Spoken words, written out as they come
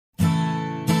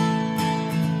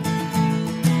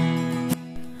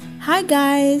Hi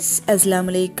guys,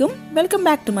 Assalamualaikum. Welcome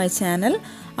back to my channel.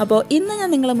 അപ്പോൾ ഇന്ന് ഞാൻ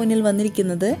നിങ്ങളുടെ മുന്നിൽ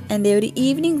വന്നിരിക്കുന്നത് എൻ്റെ ഒരു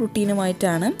ഈവനിംഗ്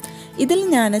റുട്ടീനുമായിട്ടാണ്. ഇതിൽ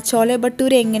ഞാൻ ചോലെ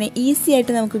ഭട്ടൂര എങ്ങനെ ഈസി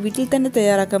ആയിട്ട് നമുക്ക് വീട്ടിൽ തന്നെ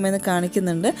തയ്യാറാക്കാമെന്ന്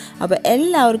കാണിക്കുന്നുണ്ട്. അപ്പോൾ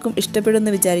എല്ലാവർക്കും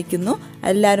ഇഷ്ടപ്പെടുമെന്ന് വിചാരിക്കുന്നു.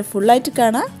 എല്ലാവരും ഫുള്ളായിട്ട്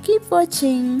കാണാം. Keep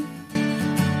watching.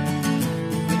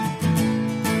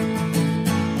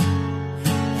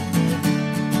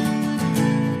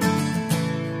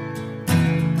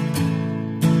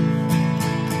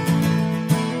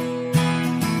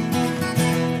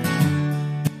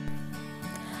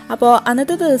 അപ്പോൾ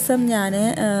അന്നത്തെ ദിവസം ഞാൻ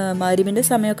മഗ്‌രിബിൻ്റെ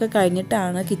സമയമൊക്കെ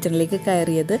കഴിഞ്ഞിട്ടാണ് കിച്ചണിലേക്ക്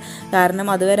കയറിയത്. കാരണം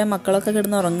അതുവരെ മക്കളൊക്കെ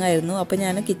കിടന്ന് ഉറങ്ങായിരുന്നു. അപ്പോൾ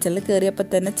ഞാൻ കിച്ചണിൽ കയറിയപ്പോൾ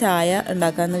തന്നെ ചായ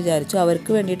ഉണ്ടാക്കാമെന്ന് വിചാരിച്ചു.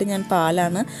 അവർക്ക് വേണ്ടിയിട്ട് ഞാൻ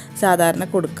പാലാണ് സാധാരണ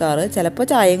കൊടുക്കാറ്. ചിലപ്പോൾ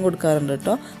ചായയും കൊടുക്കാറുണ്ട്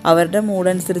കേട്ടോ, അവരുടെ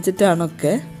മൂഡ്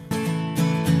അനുസരിച്ചിട്ടാണൊക്കെ.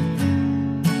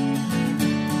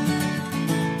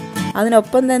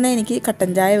 അതിനൊപ്പം തന്നെ എനിക്ക് കട്ടൻ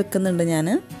ചായ വെക്കുന്നുണ്ട് ഞാൻ.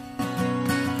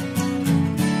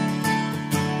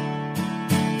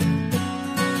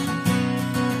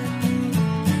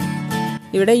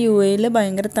 ഇവിടെ UAE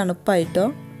ഭയങ്കര തണുപ്പായിട്ടോ,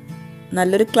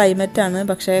 നല്ലൊരു ക്ലൈമറ്റാണ്.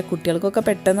 പക്ഷേ കുട്ടികൾക്കൊക്കെ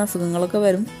പെട്ടെന്ന് അസുഖങ്ങളൊക്കെ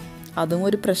വരും, അതും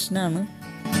ഒരു പ്രശ്നമാണ്.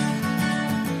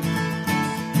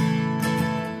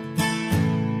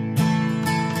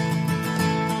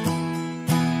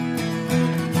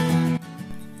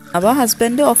 അപ്പോൾ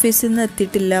ഹസ്ബൻഡ് ഓഫീസിൽ നിന്ന്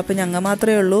എത്തിയിട്ടില്ല. അപ്പോൾ ഞങ്ങൾ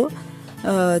മാത്രമേ ഉള്ളൂ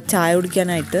ചായ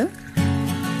കുടിക്കാനായിട്ട്.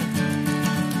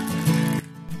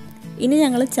 ഇനി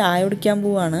ഞങ്ങൾ ചായ കുടിക്കാൻ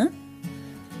പോവാണ്.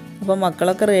 അപ്പോൾ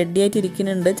മക്കളൊക്കെ റെഡി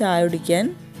ആയിട്ടിരിക്കുന്നുണ്ട് ചായ കുടിക്കാൻ.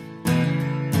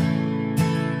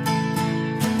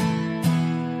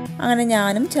 അങ്ങനെ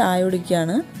ഞാനും ചായ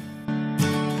കുടിക്കുകയാണ്.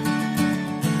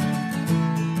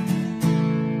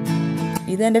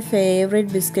 ഇതെൻ്റെ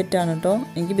ഫേവറേറ്റ് ബിസ്ക്കറ്റാണ് കേട്ടോ.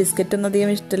 എനിക്ക് ബിസ്ക്കറ്റൊന്നും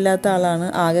അധികം ഇഷ്ടമില്ലാത്ത ആളാണ്.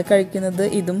 ആകെ കഴിക്കുന്നത്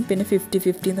ഇതും പിന്നെ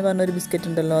 50-50 എന്ന് പറഞ്ഞൊരു ബിസ്ക്കറ്റ്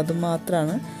ഉണ്ടല്ലോ, അതും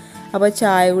മാത്രമാണ്. അപ്പോൾ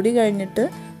ചായ കുടി കഴിഞ്ഞിട്ട്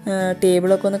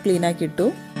ടേബിളൊക്കെ ഒന്ന് ക്ലീൻ ആക്കി ഇട്ടു.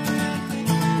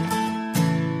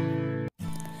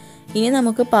 ഇനി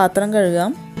നമുക്ക് പാത്രം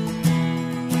കഴുകാം.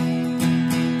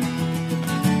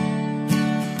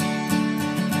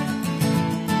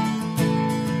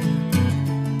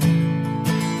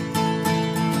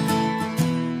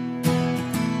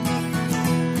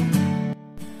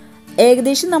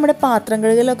 ഏകദേശം നമ്മുടെ പാത്രം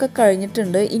കഴുകലൊക്കെ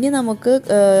കഴിഞ്ഞിട്ടുണ്ട്. ഇനി നമുക്ക്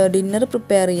ഡിന്നർ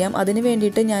പ്രിപ്പയർ ചെയ്യാം. അതിന്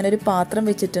വേണ്ടിയിട്ട് ഞാനൊരു പാത്രം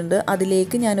വെച്ചിട്ടുണ്ട്.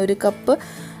 അതിലേക്ക് ഞാനൊരു കപ്പ്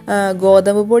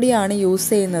ഗോതമ്പ് പൊടിയാണ് യൂസ്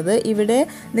ചെയ്യുന്നത്. ഇവിടെ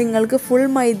നിങ്ങൾക്ക് ഫുൾ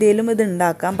മൈദയിലും ഇത്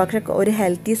ഉണ്ടാക്കാം. പക്ഷേ ഒരു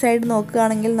ഹെൽത്തി സൈഡ്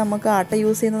നോക്കുകയാണെങ്കിൽ നമുക്ക് ആട്ട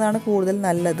യൂസ് ചെയ്യുന്നതാണ് കൂടുതൽ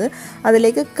നല്ലത്.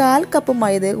 അതിലേക്ക് 1/4 കപ്പ്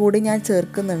മൈദ കൂടി ഞാൻ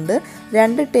ചേർക്കുന്നുണ്ട്.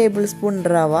 2 ടേബിൾ സ്പൂൺ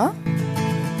റവ,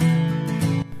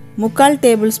 3/4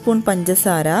 ടേബിൾ സ്പൂൺ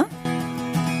പഞ്ചസാര,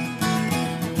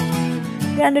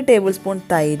 2 ടേബിൾ സ്പൂൺ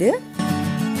തൈര്,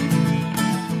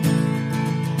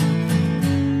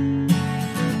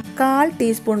 1/4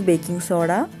 ടീസ്പൂൺ ബേക്കിംഗ്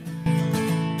സോഡ,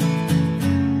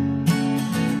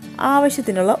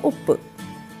 ആവശ്യത്തിനുള്ള ഉപ്പ്.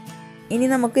 ഇനി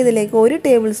നമുക്ക് ഇതിലേക്ക് 1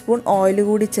 ടേബിൾ സ്പൂൺ ഓയിൽ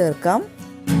കൂടി ചേർക്കാം.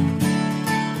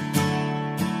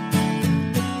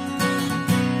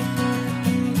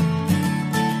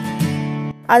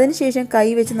 അതിനുശേഷം കൈ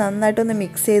വെച്ച് നന്നായിട്ടൊന്ന്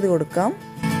മിക്സ് ചെയ്ത് കൊടുക്കാം.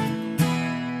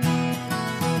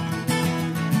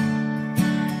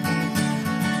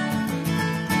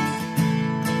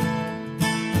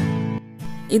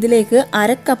 ഇതിലേക്ക്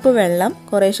 1/2 കപ്പ് വെള്ളം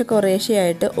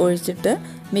കുറേശ്ശെയായിട്ട് ഒഴിച്ചിട്ട്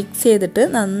മിക്സ് ചെയ്തിട്ട്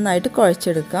നന്നായിട്ട്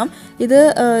കുഴച്ചെടുക്കാം. ഇത്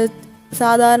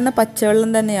സാധാരണ പച്ചവെള്ളം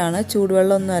തന്നെയാണ്,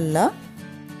 ചൂടുവെള്ളമൊന്നുമല്ല.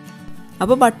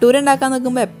 അപ്പോൾ ഭട്ടൂര ഉണ്ടാക്കാൻ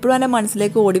നോക്കുമ്പോൾ എപ്പോഴും എൻ്റെ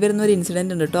മനസ്സിലേക്ക് ഓടി വരുന്ന ഒരു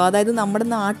ഇൻസിഡൻറ്റ് ഉണ്ട് കേട്ടോ. അതായത് നമ്മുടെ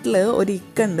നാട്ടിൽ ഒരു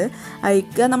ഇക്കുണ്ട്. ആ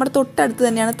ഇക്ക നമ്മുടെ തൊട്ടടുത്ത്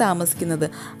തന്നെയാണ് താമസിക്കുന്നത്.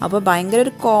 അപ്പോൾ ഭയങ്കര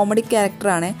ഒരു കോമഡി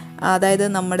ക്യാരക്ടറാണ്. അതായത്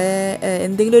നമ്മുടെ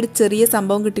എന്തെങ്കിലും ഒരു ചെറിയ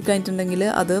സംഭവം കിട്ടിക്കഴിഞ്ഞിട്ടുണ്ടെങ്കിൽ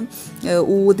അത്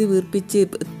ഊതി വീർപ്പിച്ച്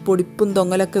പൊടിപ്പും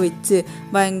തൊങ്ങലൊക്കെ വെച്ച്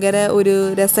ഭയങ്കര ഒരു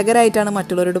രസകരമായിട്ടാണ്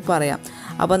മറ്റുള്ളവരോട് പറയാം.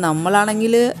 അപ്പോൾ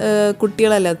നമ്മളാണെങ്കിൽ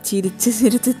കുട്ടികളല്ല,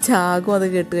 ചിരിച്ച് ചാകും അത്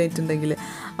കേട്ട് കഴിഞ്ഞിട്ടുണ്ടെങ്കിൽ.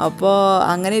 അപ്പോൾ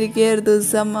അങ്ങനെ ഇരിക്കെ ഒരു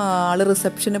ദിവസം ആൾ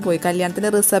റിസപ്ഷന് പോയി.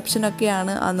 കല്യാണത്തിൻ്റെ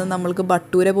റിസപ്ഷനൊക്കെയാണ് അന്ന് നമ്മൾക്ക്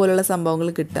ഭട്ടൂര പോലുള്ള സംഭവങ്ങൾ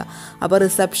കിട്ടുക. അപ്പോൾ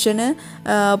റിസപ്ഷന്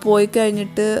പോയി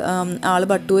കഴിഞ്ഞിട്ട് ആൾ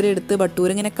ഭട്ടൂര എടുത്ത് ഭട്ടൂര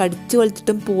ഇങ്ങനെ കടിച്ച്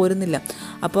വലിച്ചിട്ടും പോരുന്നില്ല.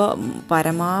 അപ്പോൾ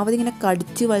പരമാവധി ഇങ്ങനെ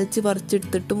കടിച്ച് വലിച്ച്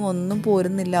പറിച്ചെടുത്തിട്ടും ഒന്നും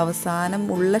പോരുന്നില്ല. അവസാനം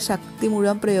ഉള്ള ശക്തി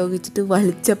മുഴുവൻ പ്രയോഗിച്ചിട്ട്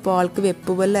വലിച്ചപ്പോൾ ആൾക്ക്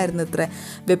വെപ്പുപല്ലായിരുന്നു.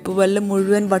 വെപ്പുപല്ല്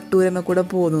മുഴുവൻ ഭട്ടൂരമേ കൂടെ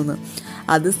പോന്നു.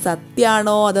 അത്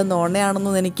സത്യമാണോ അതോ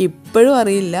നുണയാണോന്നും എനിക്ക് ഇപ്പോഴും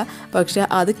അറിയില്ല. പക്ഷെ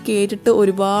അത് കേട്ടിട്ട്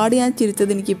ഒരുപാട് ഞാൻ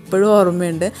ചിരിച്ചത് എനിക്ക് ഇപ്പോഴും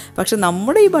ഓർമ്മയുണ്ട്. പക്ഷെ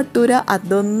നമ്മുടെ ഈ ഭട്ടൂര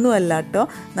അതൊന്നുമല്ല കേട്ടോ,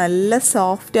 നല്ല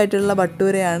സോഫ്റ്റ് ആയിട്ടുള്ള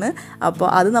ഭട്ടൂരയാണ്. അപ്പോൾ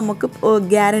അത് നമുക്ക്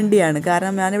ഗ്യാരണ്ടിയാണ്.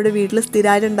 കാരണം ഞാനിവിടെ വീട്ടിൽ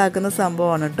സ്ഥിരമായിട്ട് ഉണ്ടാക്കുന്ന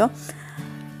സംഭവമാണ് കേട്ടോ.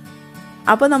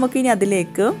 അപ്പോൾ നമുക്കിനി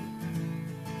അതിലേക്ക്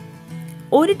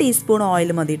 1 ടീസ്പൂൺ ഓയിൽ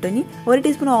മതി കേട്ടോ. ഇനി 1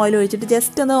 ടീസ്പൂൺ ഓയിൽ ഒഴിച്ചിട്ട്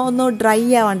ജസ്റ്റ് ഒന്ന് ഡ്രൈ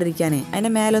ആവാണ്ടിരിക്കാനേ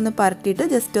അതിൻ്റെ മേലെ ഒന്ന് പരട്ടിയിട്ട്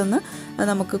ജസ്റ്റ് ഒന്ന്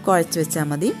നമുക്ക് കുഴച്ച് വെച്ചാൽ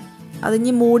മതി.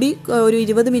 അതിന് മൂടി ഒരു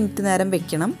 20 മിനിറ്റ് നേരം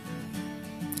വെക്കണം.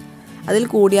 അതിൽ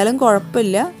കൂടിയാലും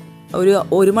കുഴപ്പമില്ല.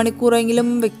 ഒരു മണിക്കൂറെങ്കിലും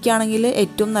വെക്കുകയാണെങ്കിൽ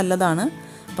ഏറ്റവും നല്ലതാണ്.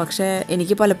 പക്ഷേ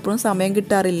എനിക്ക് പലപ്പോഴും സമയം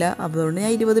കിട്ടാറില്ല. അതുകൊണ്ട്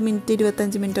ഞാൻ 20 മിനിറ്റ്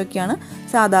 25 മിനിറ്റ് ഒക്കെയാണ്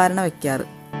സാധാരണ വെക്കാറ്.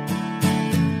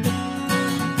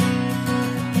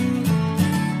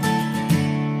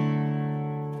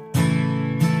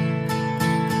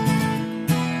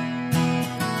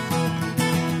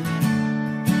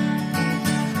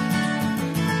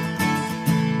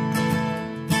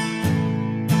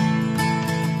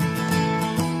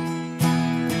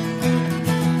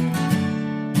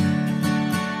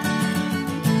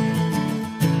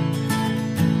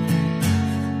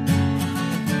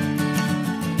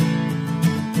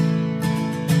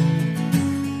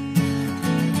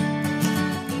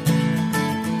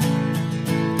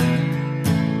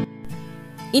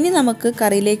 ഇനി നമുക്ക്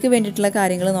കറിയിലേക്ക് വേണ്ടിയിട്ടുള്ള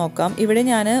കാര്യങ്ങൾ നോക്കാം. ഇവിടെ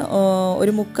ഞാൻ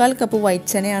ഒരു 3/4 കപ്പ്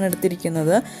വൈറ്റ് ചനയാണ്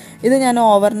എടുത്തിരിക്കുന്നത്. ഇത് ഞാൻ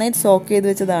ഓവർനൈറ്റ് സോക്ക് ചെയ്ത്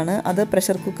വെച്ചതാണ്. അത്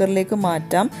പ്രഷർ കുക്കറിലേക്ക്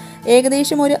മാറ്റാം.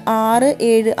 ഏകദേശം ഒരു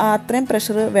 6-7 അത്രയും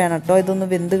പ്രഷർ വേണം കേട്ടോ ഇതൊന്ന്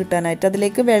വെന്ത് കിട്ടാനായിട്ട്.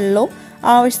 അതിലേക്ക് വെള്ളവും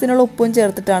ആവശ്യത്തിനുള്ള ഉപ്പും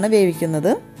ചേർത്തിട്ടാണ്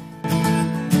വേവിക്കുന്നത്.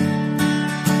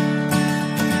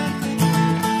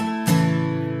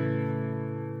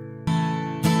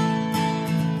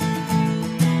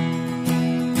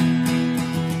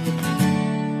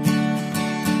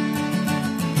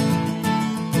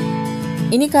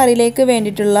 ഇനി കറിയിലേക്ക്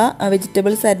വേണ്ടിയിട്ടുള്ള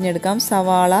വെജിറ്റബിൾസ് അരിഞ്ഞെടുക്കാം.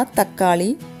 സവാള, തക്കാളി,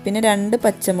 പിന്നെ 2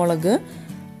 പച്ചമുളക്,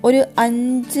 ഒരു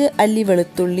 5 അല്ലി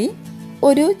വെളുത്തുള്ളി,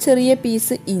 ഒരു ചെറിയ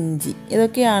പീസ് ഇഞ്ചി.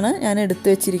 ഇതൊക്കെയാണ് ഞാൻ എടുത്തു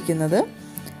വച്ചിരിക്കുന്നത്.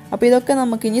 അപ്പോൾ ഇതൊക്കെ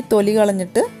നമുക്കിനി തൊലി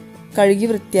കളഞ്ഞിട്ട് കഴുകി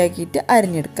വൃത്തിയാക്കിയിട്ട്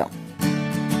അരിഞ്ഞെടുക്കാം.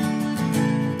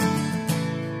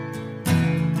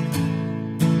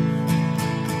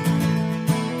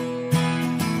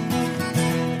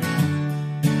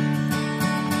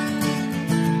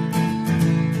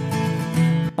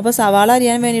 അപ്പോൾ സവാള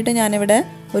അരിയാൻ വേണ്ടിയിട്ട് ഞാനിവിടെ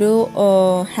ഒരു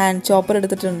ഹാൻഡ് ചോപ്പർ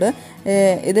എടുത്തിട്ടുണ്ട്.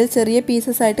 ഇത് ചെറിയ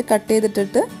പീസസ് ആയിട്ട് കട്ട്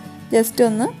ചെയ്തിട്ടിട്ട് ജസ്റ്റ്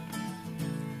ഒന്ന്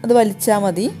അത് വലിച്ചാൽ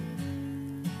മതി.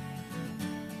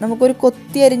 നമുക്കൊരു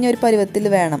കൊത്തി അരിഞ്ഞ ഒരു പരുവത്തിൽ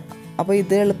വേണം. അപ്പോൾ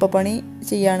ഇത് എളുപ്പപ്പണി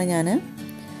ചെയ്യാണ് ഞാൻ.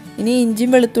 ഇനി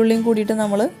ഇഞ്ചിയും വെളുത്തുള്ളിയും കൂടിയിട്ട്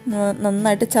നമ്മൾ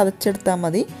നന്നായിട്ട് ചതച്ചെടുത്താൽ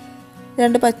മതി.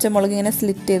 2 പച്ചമുളക് ഇങ്ങനെ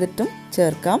സ്ലിറ്റ് ചെയ്തിട്ടും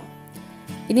ചേർക്കാം.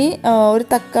 ഇനി ഒരു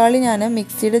തക്കാളി ഞാൻ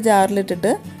മിക്സിയുടെ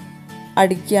ജാറിലിട്ടിട്ട്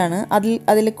അടിക്കുകയാണ്.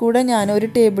 അതിൽ കൂടെ ഞാൻ 1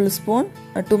 ടേബിൾ സ്പൂൺ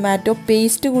ടൊമാറ്റോ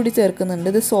പേസ്റ്റ് കൂടി ചേർക്കുന്നുണ്ട്.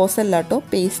 ഇത് സോസ് അല്ല കേട്ടോ,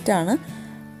 പേസ്റ്റാണ്.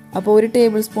 അപ്പോൾ 1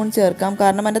 ടേബിൾ സ്പൂൺ ചേർക്കാം.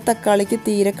 കാരണം എൻ്റെ തക്കാളിക്ക്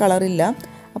തീരെ കളറില്ല.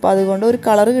 അപ്പോൾ അതുകൊണ്ട് ഒരു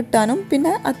കളർ കിട്ടാനും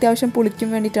പിന്നെ അത്യാവശ്യം പുളിക്കും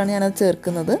വേണ്ടിയിട്ടാണ് ഞാനത്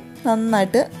ചേർക്കുന്നത്.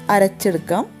 നന്നായിട്ട്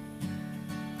അരച്ചെടുക്കാം.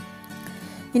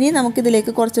 ഇനി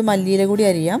നമുക്കിതിലേക്ക് കുറച്ച് മല്ലിയില കൂടി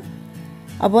അരിയാം.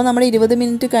 അപ്പോൾ നമ്മുടെ 20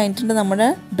 മിനിറ്റ് കഴിഞ്ഞിട്ടുണ്ട്. നമ്മുടെ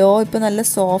ഡോ ഇപ്പോൾ നല്ല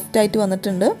സോഫ്റ്റ് ആയിട്ട്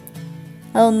വന്നിട്ടുണ്ട്.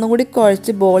 അതൊന്നും കൂടി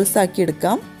കുഴച്ച് ബോൾസ് ആക്കി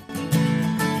എടുക്കാം.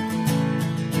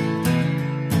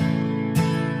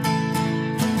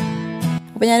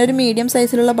 അപ്പോൾ ഞാനൊരു മീഡിയം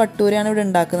സൈസിലുള്ള ഭട്ടൂരയാണ് ഇവിടെ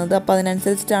ഉണ്ടാക്കുന്നത്. അപ്പോൾ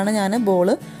അതിനനുസരിച്ചിട്ടാണ് ഞാൻ ബോൾ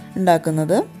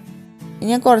ഉണ്ടാക്കുന്നത്. ഇനി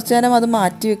ഞാൻ കുറച്ച് നേരം അത്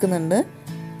മാറ്റി വെക്കുന്നുണ്ട്.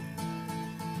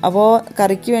 അപ്പോൾ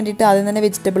കറിക്ക് വേണ്ടിയിട്ട് ആദ്യം തന്നെ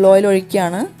വെജിറ്റബിൾ ഓയിൽ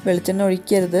ഒഴിക്കുകയാണ്. വെളിച്ചെണ്ണ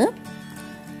ഒഴിക്കരുത്.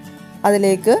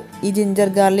 അതിലേക്ക് ഈ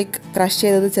ജിഞ്ചർ ഗാർലിക് ക്രഷ്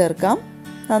ചെയ്തത് ചേർക്കാം.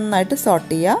 നന്നായിട്ട്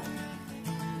സോട്ട് ചെയ്യുക.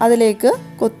 അതിലേക്ക്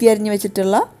കൊത്തി അരിഞ്ഞ്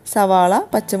വെച്ചിട്ടുള്ള സവാള,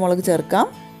 പച്ചമുളക് ചേർക്കാം.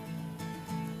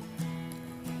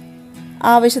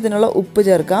 ആവശ്യത്തിനുള്ള ഉപ്പ്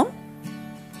ചേർക്കാം.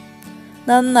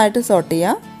 നന്നായിട്ട് സോട്ട്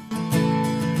ചെയ്യുക.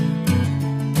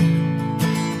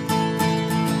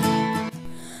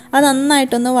 അത്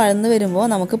നന്നായിട്ടൊന്ന് വഴന്ന് വരുമ്പോൾ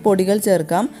നമുക്ക് പൊടികൾ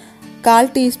ചേർക്കാം. 1/4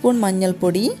 ടീസ്പൂൺ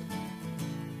മഞ്ഞൾപ്പൊടി,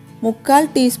 3/4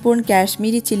 teaspoon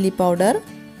Kashmiri chilli powder,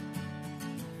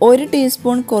 1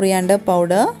 teaspoon coriander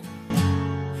powder,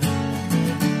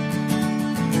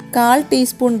 1/4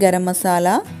 teaspoon garam masala,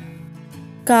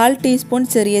 1/4 teaspoon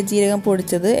ചെറിയ ജീരകം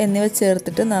പൊടിച്ചത് എന്നിവ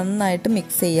ചേർത്തിട്ട് നന്നായിട്ട്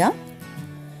മിക്സ് ചെയ്യാം.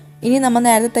 ഇനി നമ്മൾ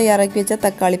നേരത്തെ തയ്യാറാക്കി വെച്ച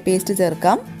തക്കാളി പേസ്റ്റ്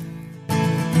ചേർക്കാം.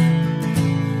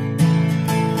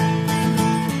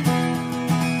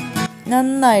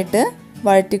 നന്നായിട്ട്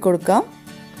വഴറ്റി കൊടുക്കാം.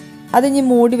 അതിനി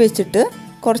മൂടി വെച്ചിട്ട്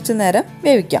കുറച്ച് നേരം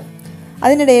വേവിക്കാം.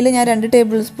 അതിനിടയിൽ ഞാൻ 2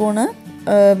 ടേബിൾ സ്പൂണ്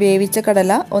വേവിച്ച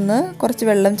കടല ഒന്ന് കുറച്ച്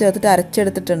വെള്ളം ചേർത്തിട്ട്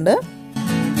അരച്ചെടുത്തിട്ടുണ്ട്.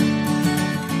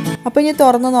 അപ്പോൾ ഇനി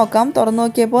തുറന്ന് നോക്കാം. തുറന്ന്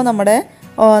നോക്കിയപ്പോൾ നമ്മുടെ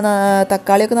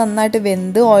തക്കാളിയൊക്കെ നന്നായിട്ട്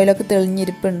വെന്ത് ഓയിലൊക്കെ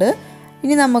തെളിഞ്ഞിരിപ്പുണ്ട്.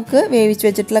 ഇനി നമുക്ക് വേവിച്ച്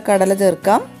വെച്ചിട്ടുള്ള കടല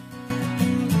ചേർക്കാം.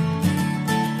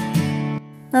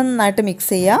 നന്നായിട്ട് മിക്സ്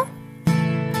ചെയ്യാം.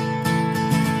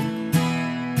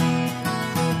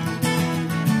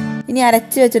 ഇനി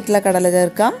അരച്ച് വെച്ചിട്ടുള്ള കടല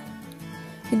ചേർക്കാം.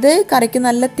 ഇത് കറിക്ക്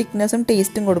നല്ല തിക്നെസ്സും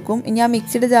ടേസ്റ്റും കൊടുക്കും. ഇനി ആ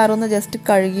മിക്സിയുടെ ജാറൊന്ന് ജസ്റ്റ്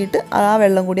കഴുകിയിട്ട് ആ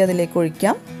വെള്ളം കൂടി അതിലേക്ക്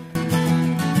ഒഴിക്കാം.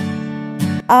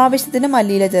 ആവശ്യത്തിന്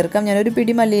മല്ലിയില ചേർക്കാം. ഞാനൊരു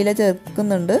പിടി മല്ലിയില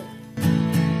ചേർക്കുന്നുണ്ട്.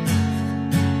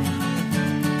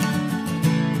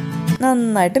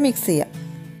 നന്നായിട്ട് മിക്സ് ചെയ്യാം.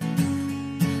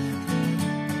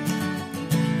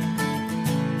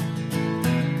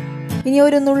 ഇനി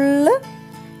ഒരു നുള്ള്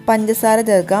പഞ്ചസാര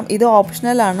ചേർക്കാം. ഇത്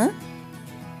ഓപ്ഷണലാണ്.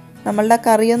 നമ്മളുടെ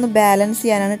കറി ഒന്ന് ബാലൻസ്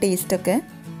ചെയ്യാനാണ് ടേസ്റ്റൊക്കെ.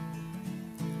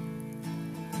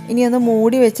 ഇനി ഒന്ന്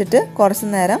മൂടി വെച്ചിട്ട് കുറച്ച്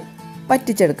നേരം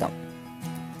പറ്റിച്ചെടുക്കാം.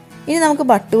 ഇനി നമുക്ക്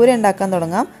ഭട്ടൂര ഉണ്ടാക്കാൻ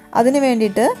തുടങ്ങാം. അതിന്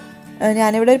വേണ്ടിയിട്ട്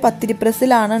ഞാനിവിടെ ഒരു പത്തിരി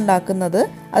പ്രസ്സിലാണ് ഉണ്ടാക്കുന്നത്.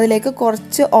 അതിലേക്ക്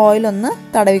കുറച്ച് ഓയിലൊന്ന്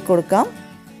തടവി കൊടുക്കാം.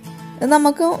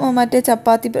 നമുക്ക് മറ്റേ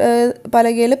ചപ്പാത്തി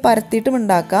പലകയിൽ പരത്തിയിട്ടും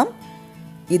ഉണ്ടാക്കാം.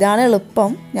 ഇതാണ്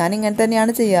എളുപ്പം. ഞാനിങ്ങനെ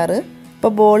തന്നെയാണ് ചെയ്യാറ്.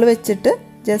 ഇപ്പോൾ ബോൾ വെച്ചിട്ട്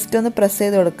ജസ്റ്റ് ഒന്ന് പ്രസ്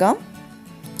ചെയ്ത് കൊടുക്കാം.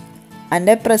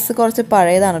 എൻ്റെ പ്രസ് കുറച്ച്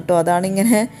പഴയതാണ് കേട്ടോ, അതാണ്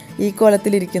ഇങ്ങനെ ഈ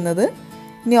കോലത്തിലിരിക്കുന്നത്.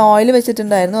 ഇനി ഓയിൽ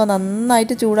വെച്ചിട്ടുണ്ടായിരുന്നു. അത്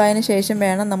നന്നായിട്ട് ചൂടായതിന് ശേഷം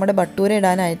വേണം നമ്മുടെ ഭട്ടൂര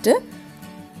ഇടാനായിട്ട്.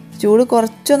 ചൂട്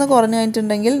കുറച്ചൊന്ന് കുറഞ്ഞു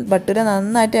കഴിഞ്ഞിട്ടുണ്ടെങ്കിൽ ഭട്ടൂര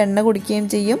നന്നായിട്ട് എണ്ണ കുടിക്കുകയും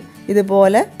ചെയ്യും.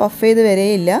 ഇതുപോലെ പഫ് ചെയ്ത്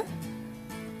വരെയില്ല.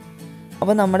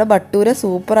 അപ്പോൾ നമ്മുടെ ഭട്ടൂര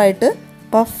സൂപ്പറായിട്ട്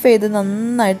പഫ് ചെയ്ത്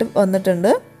നന്നായിട്ട്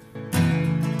വന്നിട്ടുണ്ട്.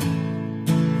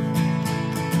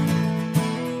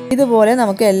 ഇതുപോലെ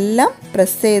നമുക്ക് എല്ലാം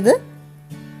പ്രസ് ചെയ്ത്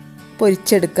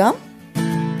പൊരിച്ചെടുക്കാം.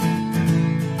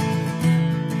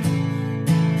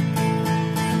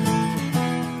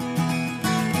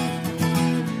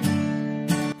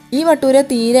 ഈ ഭട്ടൂര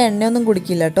തീരെ എണ്ണയൊന്നും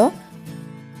കുടിക്കില്ല കേട്ടോ.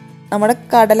 നമ്മുടെ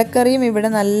കടലക്കറിയും ഇവിടെ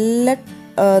നല്ല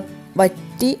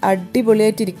വറ്റി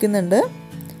അടിപൊളിയായിട്ട് ഇരിക്കുന്നുണ്ട്.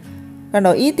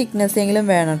 കണ്ടോ, ഈ തിക്നെസ് എങ്കിലും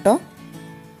വേണം കേട്ടോ,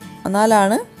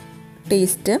 എന്നാലാണ്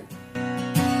ടേസ്റ്റ്.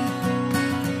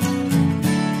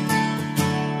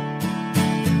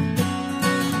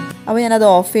 അപ്പോൾ ഞാനത്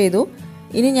ഓഫ് ചെയ്തു.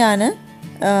 ഇനി ഞാൻ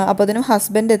അപ്പോഴത്തേനും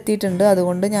ഹസ്ബൻഡ് എത്തിയിട്ടുണ്ട്.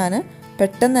 അതുകൊണ്ട് ഞാൻ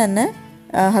പെട്ടെന്ന് തന്നെ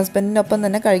ഹസ്ബൻഡിൻ്റെ ഒപ്പം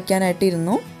തന്നെ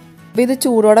കഴിക്കാനായിട്ടിരുന്നു. അപ്പോൾ ഇത്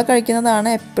ചൂടോടെ കഴിക്കുന്നതാണ്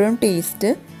എപ്പോഴും ടേസ്റ്റ്.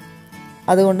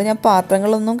 അതുകൊണ്ട് ഞാൻ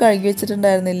പാത്രങ്ങളൊന്നും കഴുകി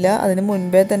വെച്ചിട്ടുണ്ടായിരുന്നില്ല. അതിന്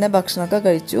മുൻപേ തന്നെ ഭക്ഷണമൊക്കെ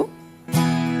കഴിച്ചു.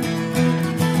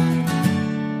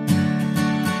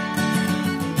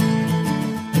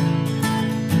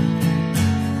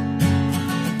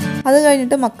 അത്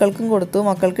കഴിഞ്ഞിട്ട് മക്കൾക്കും കൊടുത്തു.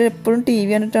 മക്കൾക്ക് എപ്പോഴും ടി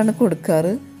വി കണ്ടിട്ടാണ്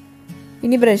കൊടുക്കാറ്.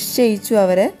 ഇനി ബ്രഷ് ചെയ്യിച്ചു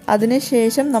അവരെ.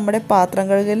 അതിനുശേഷം നമ്മുടെ പാത്രം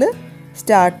കഴുകൽ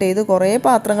സ്റ്റാർട്ട് ചെയ്തു. കുറേ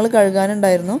പാത്രങ്ങൾ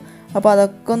കഴുകാനുണ്ടായിരുന്നു. അപ്പോൾ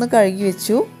അതൊക്കെ ഒന്ന് കഴുകി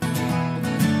വെച്ചു.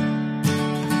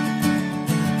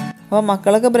 അപ്പോൾ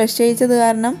മക്കളൊക്കെ ബ്രഷ് ചെയ്യിച്ചത്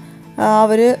കാരണം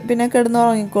അവർ പിന്നെ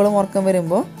കിടന്നുറങ്ങിക്കോളും ഉറക്കം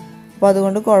വരുമ്പോൾ. അപ്പോൾ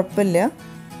അതുകൊണ്ട് കുഴപ്പമില്ല.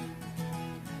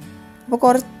 അപ്പോൾ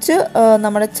കുറച്ച്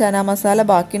നമ്മുടെ ചന മസാല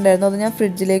ബാക്കി ഉണ്ടായിരുന്നു. അത് ഞാൻ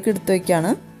ഫ്രിഡ്ജിലേക്ക് എടുത്തു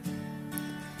വയ്ക്കുകയാണ്.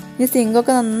 ഈ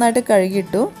സിങ്കൊക്കെ നന്നായിട്ട്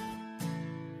കഴുകിയിട്ടു.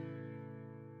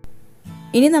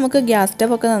 ഇനി നമുക്ക് ഗ്യാസ്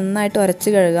സ്റ്റവൊക്കെ നന്നായിട്ട് ഉരച്ച്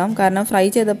കഴുകാം. കാരണം ഫ്രൈ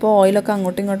ചെയ്തപ്പോൾ ഓയിലൊക്കെ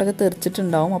അങ്ങോട്ടും ഇങ്ങോട്ടൊക്കെ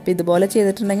തെറിച്ചിട്ടുണ്ടാവും. അപ്പോൾ ഇതുപോലെ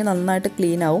ചെയ്തിട്ടുണ്ടെങ്കിൽ നന്നായിട്ട്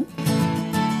ക്ലീൻ ആവും.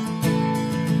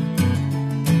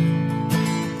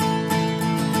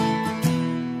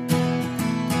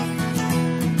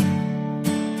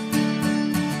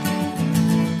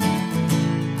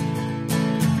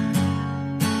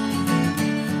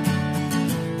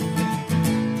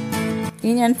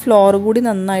 ഇനി ഞാൻ ഫ്ലോർ കൂടി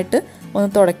നന്നായിട്ട് ഒന്ന്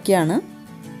തുടയ്ക്കുകയാണ്.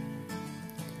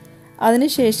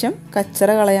 അതിനുശേഷം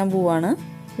കച്ചറ കളയാൻ പോവാണ്.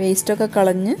 വേസ്റ്റൊക്കെ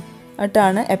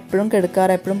കളഞ്ഞിട്ടാണ് എപ്പോഴും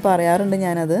കെടുക്കാറ്. എപ്പോഴും പറയാറുണ്ട്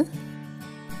ഞാനത്.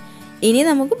 ഇനി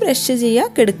നമുക്ക് ബ്രഷ് ചെയ്യുക,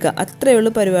 കെടുക്കുക, അത്രയേ ഉള്ളൂ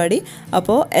പരിപാടി.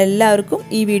 അപ്പോൾ എല്ലാവർക്കും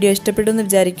ഈ വീഡിയോ ഇഷ്ടപ്പെട്ടു എന്ന്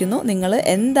വിചാരിക്കുന്നു. നിങ്ങൾ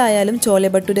എന്തായാലും ചോലെ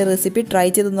ഭട്ടൂര റെസിപ്പി ട്രൈ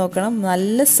ചെയ്ത് നോക്കണം.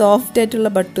 നല്ല സോഫ്റ്റ്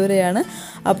ആയിട്ടുള്ള ഭട്ടൂരയാണ്.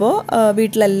 അപ്പോൾ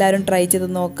വീട്ടിലെല്ലാവരും ട്രൈ ചെയ്ത്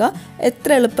നോക്കുക.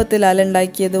 എത്ര എളുപ്പത്തിലാണ്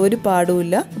ഉണ്ടാക്കിയത്, ഒരു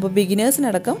പാടുമില്ല. അപ്പോൾ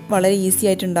ബിഗിനേഴ്സിനടക്കം വളരെ ഈസി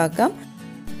ആയിട്ട് ഉണ്ടാക്കാം.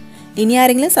 ഇനി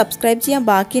ആരെങ്കിലും സബ്സ്ക്രൈബ് ചെയ്യാൻ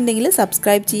ബാക്കിയുണ്ടെങ്കിൽ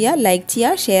സബ്സ്ക്രൈബ് ചെയ്യുക, ലൈക്ക്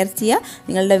ചെയ്യുക, ഷെയർ ചെയ്യുക.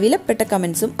 നിങ്ങളുടെ വിലപ്പെട്ട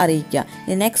കമൻസും അറിയിക്കുക.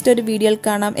 ഇനി നെക്സ്റ്റ് ഒരു വീഡിയോയിൽ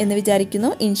കാണാം എന്ന്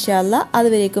വിചാരിക്കുന്നു. ഇൻഷാ അല്ലാഹ്.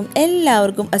 അതുവരേക്കും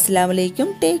എല്ലാവർക്കും അസ്സലാമു അലൈക്കും.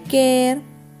 Take care.